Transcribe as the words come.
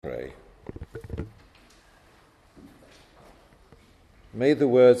Pray. May the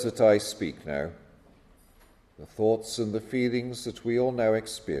words that I speak now, the thoughts and the feelings that we all now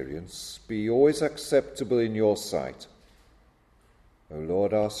experience, be always acceptable in your sight, O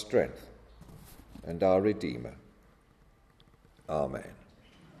Lord, our strength and our Redeemer. Amen.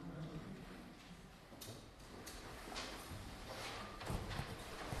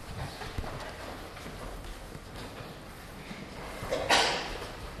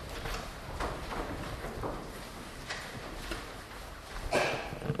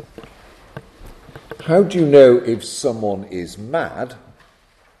 How do you know if someone is mad?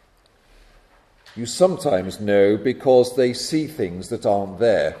 You sometimes know because they see things that aren't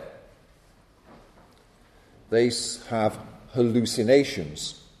there. They have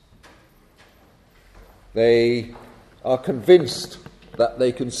hallucinations. They are convinced that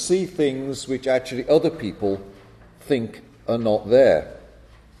they can see things which actually other people think are not there.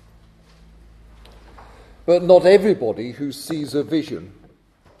 But not everybody who sees a vision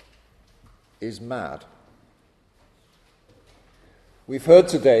is mad. We've heard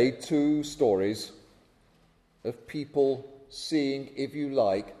today 2 stories of people seeing, if you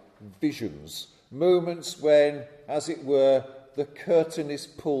like, visions, moments when, as it were, the curtain is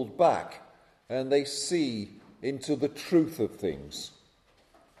pulled back and they see into the truth of things.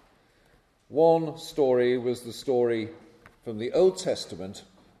 One story was the story from the Old Testament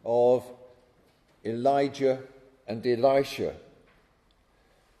of Elijah and Elisha.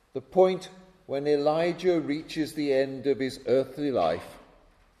 The point when Elijah reaches the end of his earthly life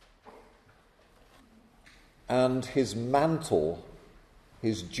and his mantle,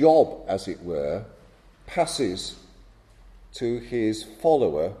 his job, as it were, passes to his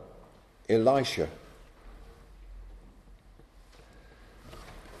follower, Elisha.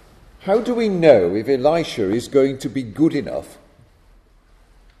 How do we know if Elisha is going to be good enough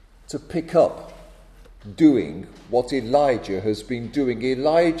to pick up doing what Elijah has been doing?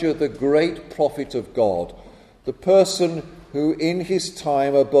 Elijah, the great prophet of God, the person who in his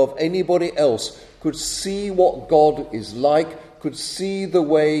time above anybody else could see what God is like, could see the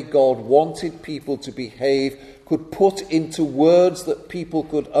way God wanted people to behave, could put into words that people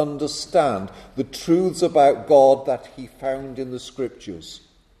could understand the truths about God that he found in the Scriptures.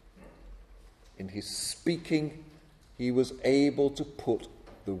 In his speaking, he was able to put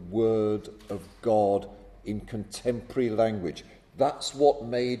the word of God in contemporary language. That's what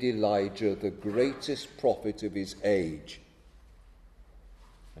made Elijah the greatest prophet of his age.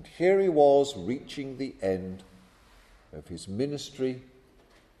 And here he was reaching the end of his ministry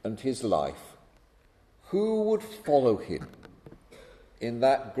and his life. Who would follow him in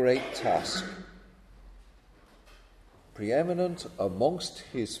that great task? Preeminent amongst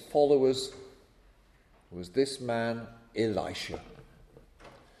his followers was this man, Elisha.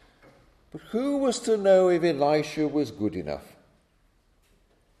 But who was to know if Elisha was good enough?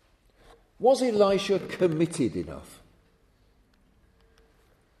 Was Elisha committed enough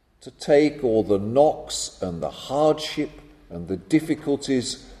to take all the knocks and the hardship and the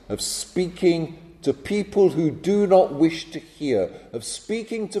difficulties of speaking to people who do not wish to hear, of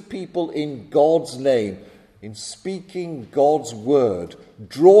speaking to people in God's name, in speaking God's word,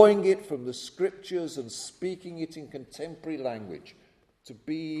 drawing it from the Scriptures and speaking it in contemporary language, to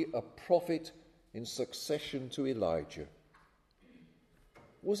be a prophet in succession to Elijah?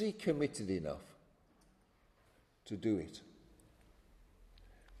 Was he committed enough to do it?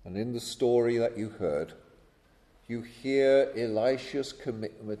 And in the story that you heard, you hear Elisha's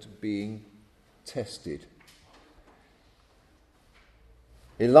commitment being tested.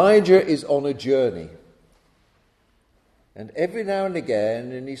 Elijah is on a journey, and every now and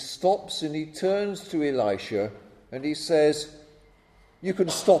again, and he stops and he turns to Elisha and he says, "You can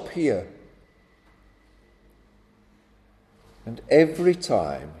stop here." And every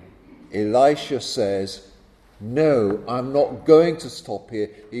time Elisha says, "No, I'm not going to stop here.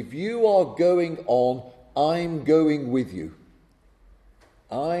 If you are going on, I'm going with you.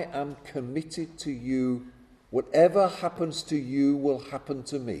 I am committed to you. Whatever happens to you will happen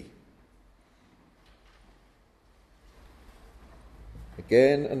to me."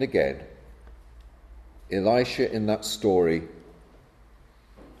 Again and again, Elisha in that story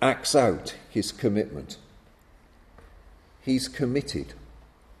acts out his commitment. He's committed.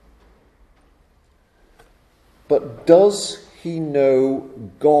 But does he know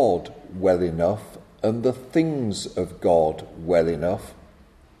God well enough and the things of God well enough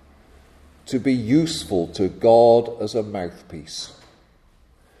to be useful to God as a mouthpiece?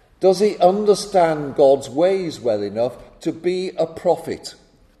 Does he understand God's ways well enough to be a prophet?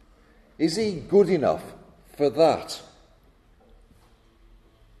 Is he good enough for that?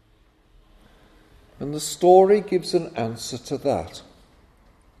 And the story gives an answer to that.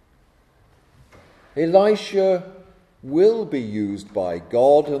 Elisha will be used by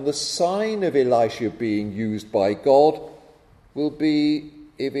God, and the sign of Elisha being used by God will be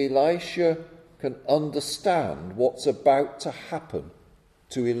if Elisha can understand what's about to happen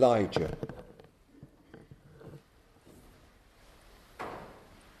to Elijah.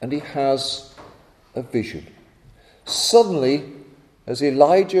 And he has a vision. Suddenly, as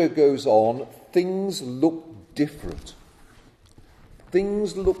Elijah goes on, things look different.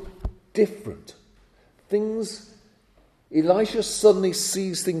 Things look different. Elisha suddenly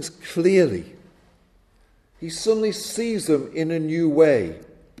sees things clearly. He suddenly sees them in a new way.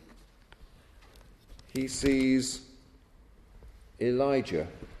 He sees Elijah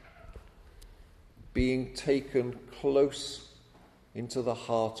being taken close into the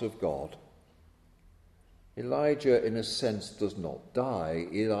heart of God. Elijah, in a sense, does not die.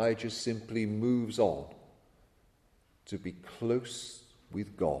 Elijah simply moves on to be close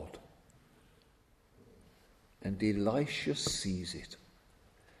with God. And Elisha sees it.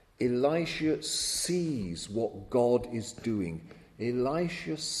 Elisha sees what God is doing.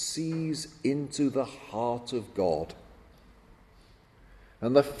 Elisha sees into the heart of God.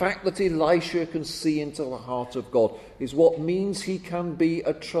 And the fact that Elisha can see into the heart of God is what means he can be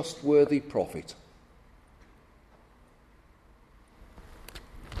a trustworthy prophet.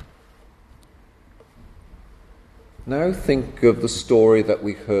 Now think of the story that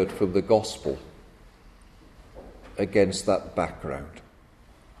we heard from the Gospel against that background.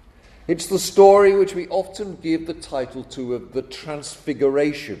 It's the story which we often give the title to of the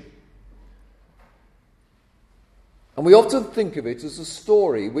Transfiguration. And we often think of it as a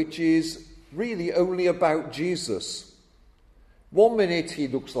story which is really only about Jesus. 1 minute he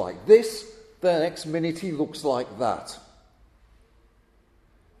looks like this, the next minute he looks like that.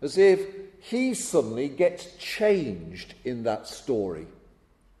 As if he suddenly gets changed in that story.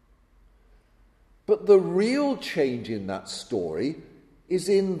 But the real change in that story is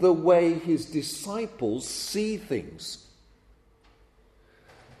in the way his disciples see things.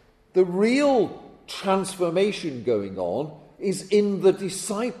 The real transformation going on is in the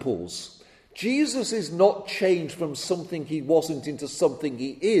disciples. Jesus is not changed from something he wasn't into something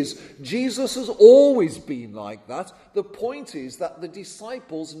he is. Jesus has always been like that. The point is that the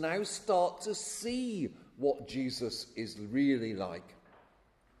disciples now start to see what Jesus is really like.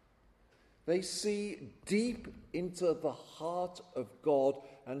 They see deep into the heart of God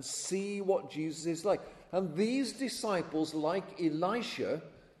and see what Jesus is like. And these disciples, like Elisha,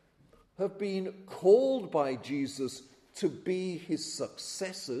 have been called by Jesus to be his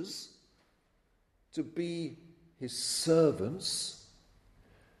successors, to be his servants.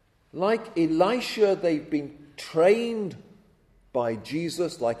 Like Elisha, they've been trained by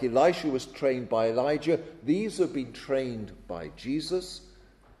Jesus. Like Elisha was trained by Elijah, these have been trained by Jesus.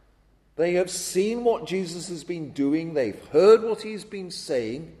 They have seen what Jesus has been doing. They've heard what he's been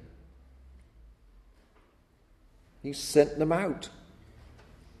saying. He sent them out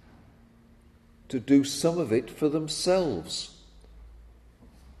to do some of it for themselves.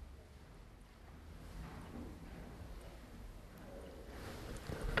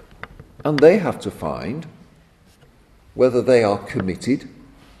 And they have to find whether they are committed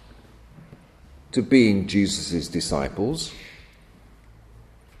to being Jesus' disciples.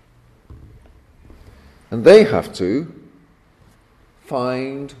 And they have to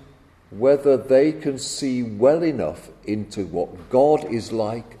find whether they can see well enough into what God is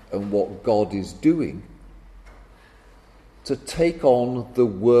like and what God is doing to take on the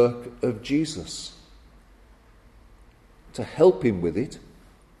work of Jesus, to help him with it,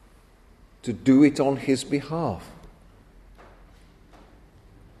 to do it on his behalf.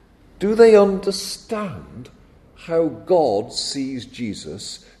 Do they understand how God sees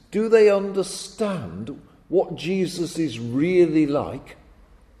Jesus? Do they understand what Jesus is really like?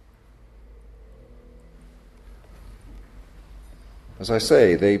 As I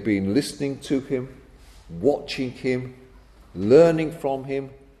say, they've been listening to him, watching him, learning from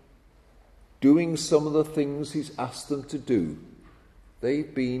him, doing some of the things he's asked them to do.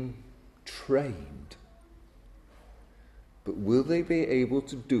 They've been trained. But will they be able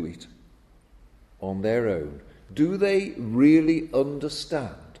to do it on their own? Do they really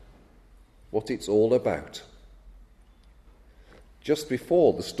understand what it's all about? Just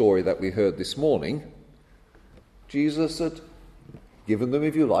before the story that we heard this morning, Jesus had given them,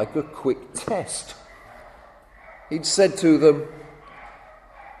 if you like, a quick test. He'd said to them,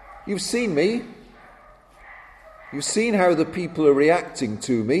 "You've seen me. You've seen how the people are reacting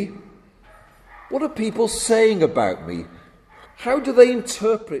to me. What are people saying about me? How do they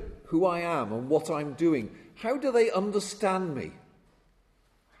interpret who I am and what I'm doing? How do they understand me?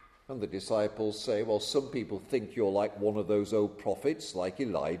 And the disciples say, well, some people think you're like one of those old prophets, like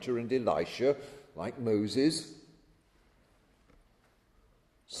Elijah and Elisha, like Moses.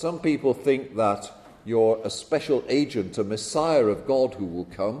 Some people think that you're a special agent, a Messiah of God who will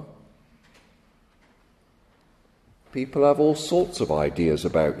come. People have all sorts of ideas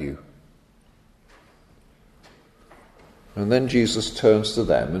about you. And then Jesus turns to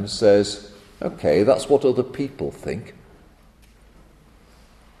them and says, okay, that's what other people think.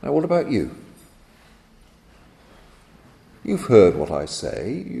 Now, what about you? You've heard what I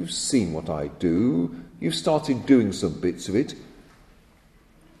say, you've seen what I do, you've started doing some bits of it.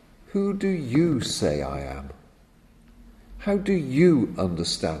 Who do you say I am? How do you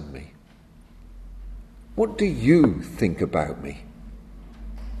understand me? What do you think about me?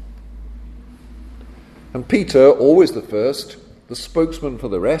 And Peter, always the first, the spokesman for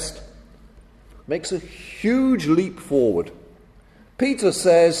the rest, makes a huge leap forward. Peter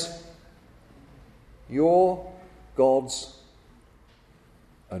says, you're God's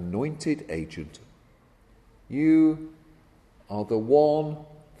anointed agent. You are the one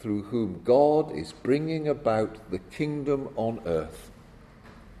through whom God is bringing about the kingdom on earth.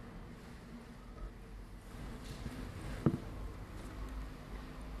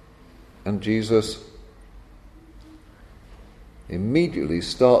 And Jesus immediately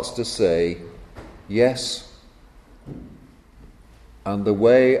starts to say, yes, and the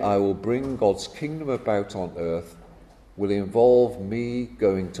way I will bring God's kingdom about on earth will involve me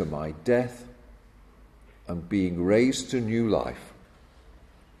going to my death and being raised to new life.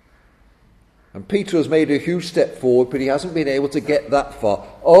 And Peter has made a huge step forward, but he hasn't been able to get that far.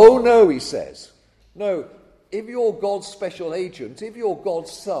 Oh no, he says. No, if you're God's special agent, if you're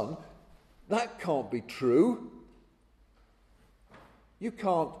God's son, that can't be true. You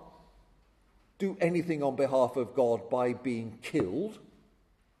can't do anything on behalf of God by being killed.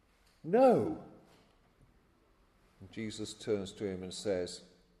 No. And Jesus turns to him and says,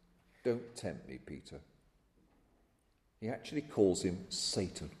 don't tempt me, Peter. He actually calls him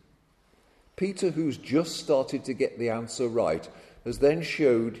Satan. Peter, who's just started to get the answer right, has then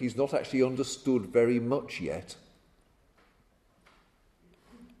showed he's not actually understood very much yet.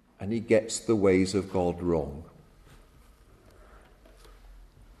 And he gets the ways of God wrong.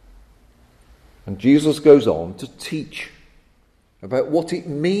 And Jesus goes on to teach about what it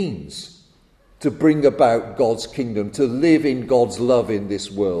means to bring about God's kingdom, to live in God's love in this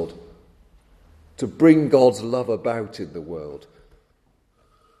world, to bring God's love about in the world.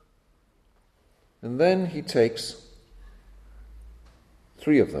 And then he takes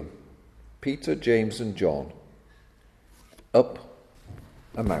three of them, Peter, James and John, up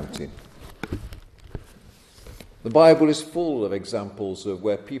a mountain. The Bible is full of examples of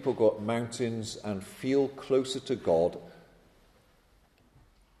where people go up mountains and feel closer to God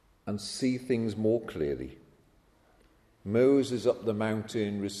and see things more clearly. Moses up the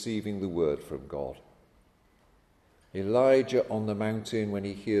mountain receiving the word from God. Elijah on the mountain when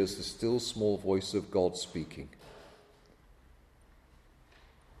he hears the still small voice of God speaking.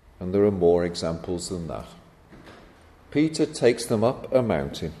 And there are more examples than that. Peter takes them up a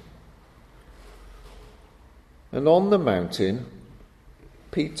mountain. And on the mountain,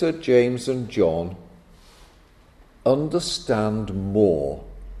 Peter, James and John understand more.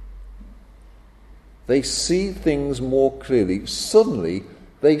 They see things more clearly. Suddenly,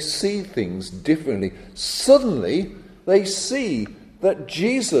 they see things differently. Suddenly, they see that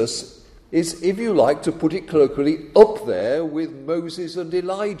Jesus is, if you like to put it colloquially, up there with Moses and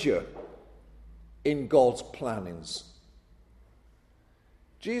Elijah in God's plannings.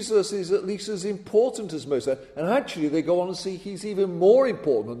 Jesus is at least as important as Moses. And actually, they go on to see he's even more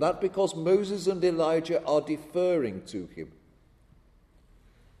important than that because Moses and Elijah are deferring to him.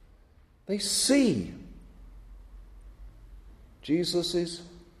 They see Jesus'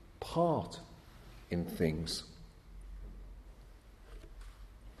 part in things.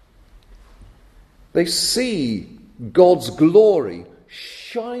 They see God's glory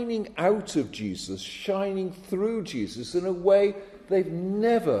shining out of Jesus, shining through Jesus in a way they've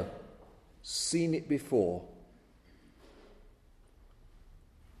never seen it before.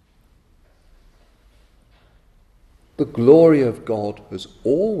 The glory of God has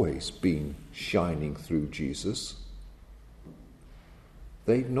always been shining through Jesus.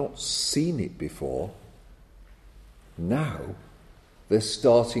 They've not seen it before. Now they're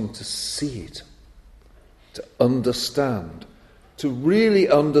starting to see it, to understand, to really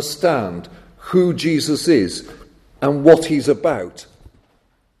understand who Jesus is and what he's about,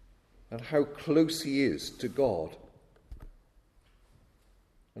 and how close he is to God.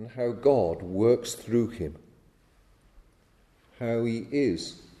 and how God works through him, how he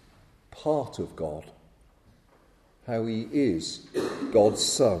is part of God, how he is God's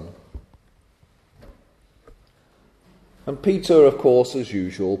Son. And Peter, of course, as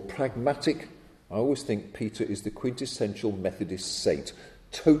usual, pragmatic. I always think Peter is the quintessential Methodist saint,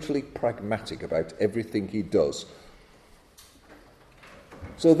 totally pragmatic about everything he does.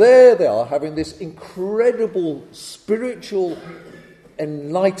 So there they are, having this incredible spiritual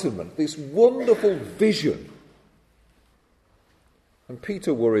enlightenment, this wonderful vision. And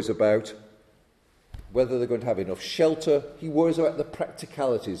Peter worries about whether they're going to have enough shelter. He worries about the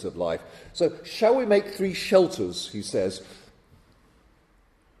practicalities of life. So, shall we make 3 shelters, he says.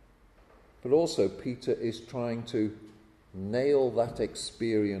 But also Peter is trying to nail that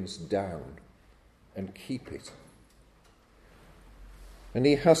experience down and keep it. And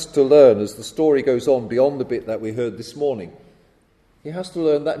he has to learn, as the story goes on beyond the bit that we heard this morning, he has to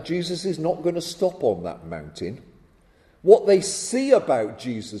learn that Jesus is not going to stop on that mountain. What they see about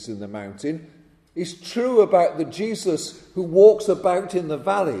Jesus in the mountain is true about the Jesus who walks about in the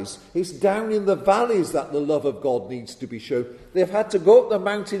valleys. It's down in the valleys that the love of God needs to be shown. They've had to go up the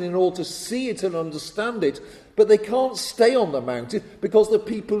mountain in order to see it and understand it, but they can't stay on the mountain because the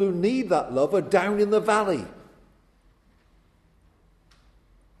people who need that love are down in the valley.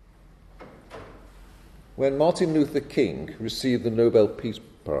 When Martin Luther King received the Nobel Peace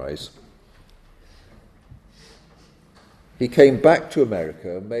Prize, he came back to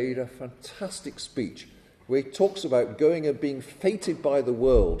America and made a fantastic speech where he talks about going and being feted by the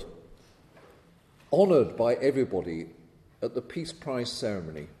world, honoured by everybody at the Peace Prize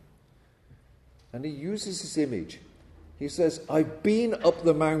ceremony. And he uses this image. He says, I've been up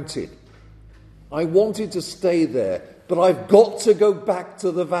the mountain. I wanted to stay there, but I've got to go back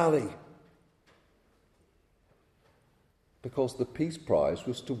to the valley. Because the Peace Prize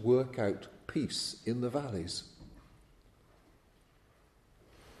was to work out peace in the valleys.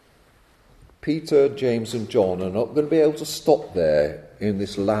 Peter, James and John are not going to be able to stop there in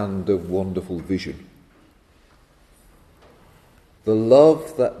this land of wonderful vision. The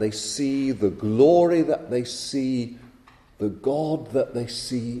love that they see, the glory that they see, the God that they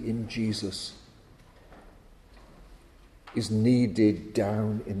see in Jesus is needed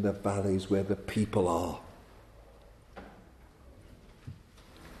down in the valleys where the people are.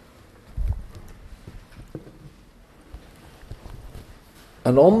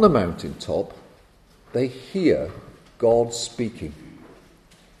 And on the mountaintop, they hear God speaking.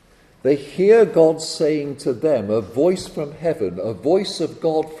 They hear God saying to them, a voice from heaven, a voice of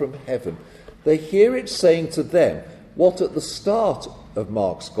God from heaven. They hear it saying to them what at the start of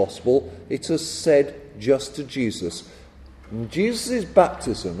Mark's Gospel it has said just to Jesus. In Jesus'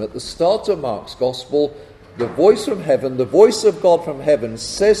 baptism, at the start of Mark's Gospel, the voice from heaven, the voice of God from heaven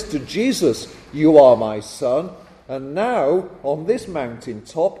says to Jesus, you are my son. And now, on this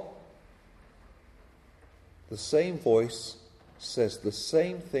mountaintop, the same voice says the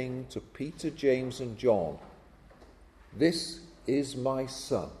same thing to Peter, James and John. This is my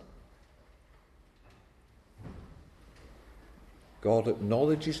son. God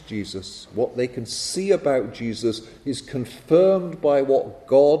acknowledges Jesus. What they can see about Jesus is confirmed by what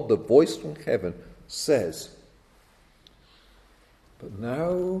God, the voice from heaven, says. But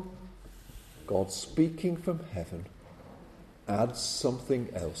now, God speaking from heaven adds something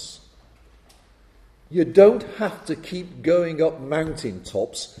else. You don't have to keep going up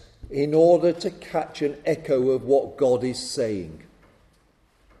mountaintops in order to catch an echo of what God is saying.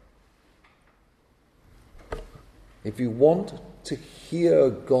 If you want to hear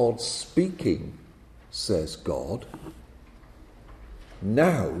God speaking, says God,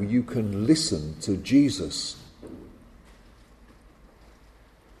 now you can listen to Jesus.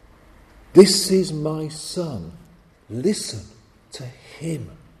 This is my son. Listen to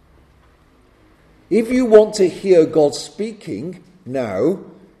him. If you want to hear God speaking now,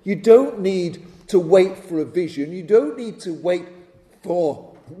 you don't need to wait for a vision. You don't need to wait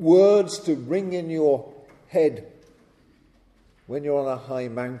for words to ring in your head when you're on a high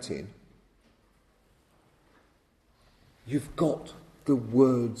mountain. You've got the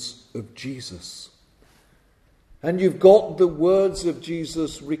words of Jesus. And you've got the words of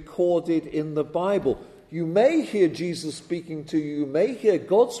Jesus recorded in the Bible. You may hear Jesus speaking to you. You may hear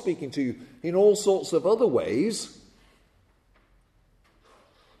God speaking to you in all sorts of other ways.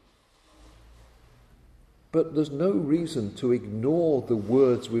 But there's no reason to ignore the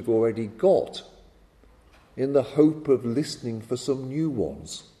words we've already got in the hope of listening for some new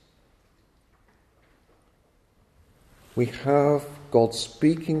ones. We have God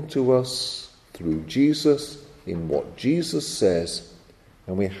speaking to us through Jesus in what Jesus says,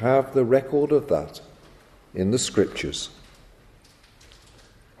 And we have the record of that in the Scriptures.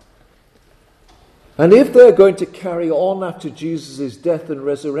 And if they're going to carry on after Jesus' death and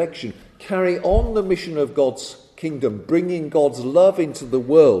resurrection, carry on the mission of God's kingdom, bringing God's love into the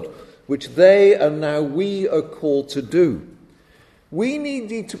world, which they and now we are called to do, we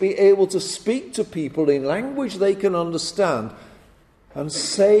need to be able to speak to people in language they can understand and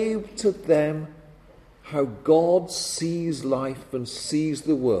say to them how God sees life and sees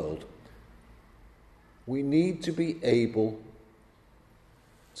the world. We need to be able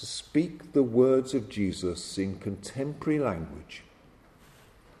to speak the words of Jesus in contemporary language.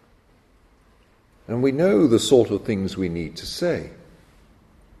 And we know the sort of things we need to say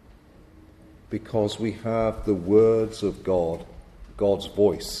because we have the words of God, God's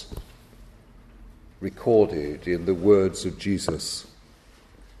voice, recorded in the words of Jesus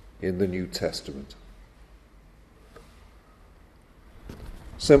in the New Testament.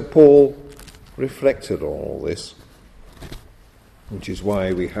 St. Paul reflected on all this, which is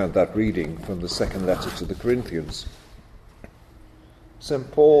why we had that reading from the second letter to the Corinthians.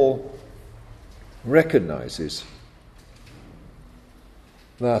 St. Paul recognizes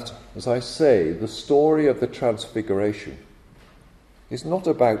that, as I say, the story of the Transfiguration is not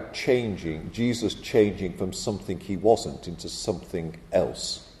about Jesus changing from something he wasn't into something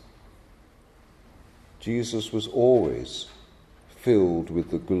else. Jesus was always filled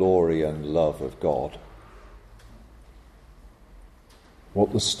with the glory and love of God.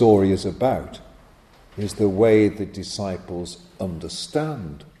 What the story is about is the way the disciples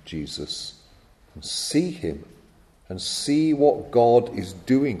understand Jesus and see him and see what God is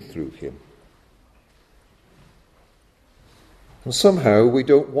doing through him. And somehow we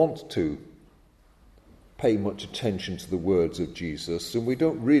don't want to pay much attention to the words of Jesus, and we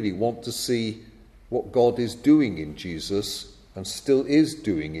don't really want to see what God is doing in Jesus and still is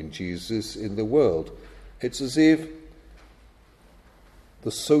doing in Jesus in the world. It's as if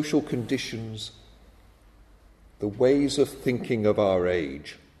the social conditions, the ways of thinking of our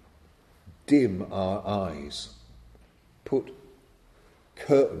age, dim our eyes, put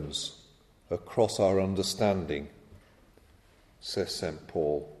curtains across our understanding, says St.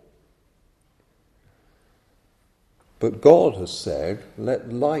 Paul. But God has said,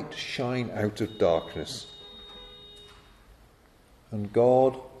 let light shine out of darkness. And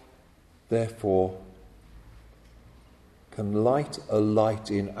God, therefore, can light a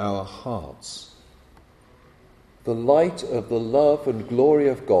light in our hearts. The light of the love and glory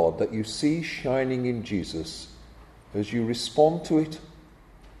of God that you see shining in Jesus as you respond to it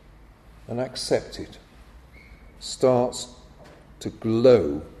and accept it starts to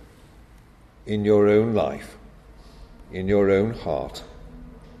glow in your own life, in your own heart.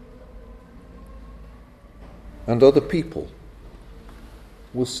 And other people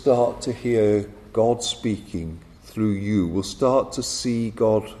will start to hear God speaking through you, will start to see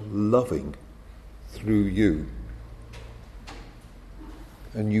God loving through you.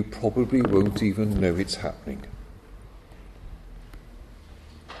 And you probably won't even know it's happening.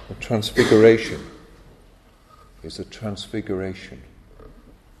 The Transfiguration is a transfiguration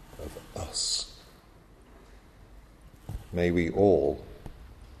of us. May we all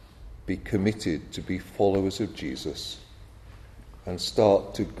be committed to be followers of Jesus and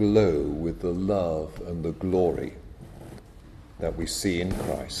start to glow with the love and the glory that we see in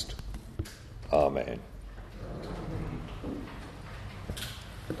Christ. Amen.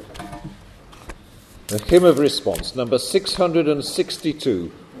 The hymn of response, number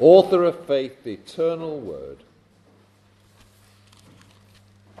 662, Author of Faith, the Eternal Word.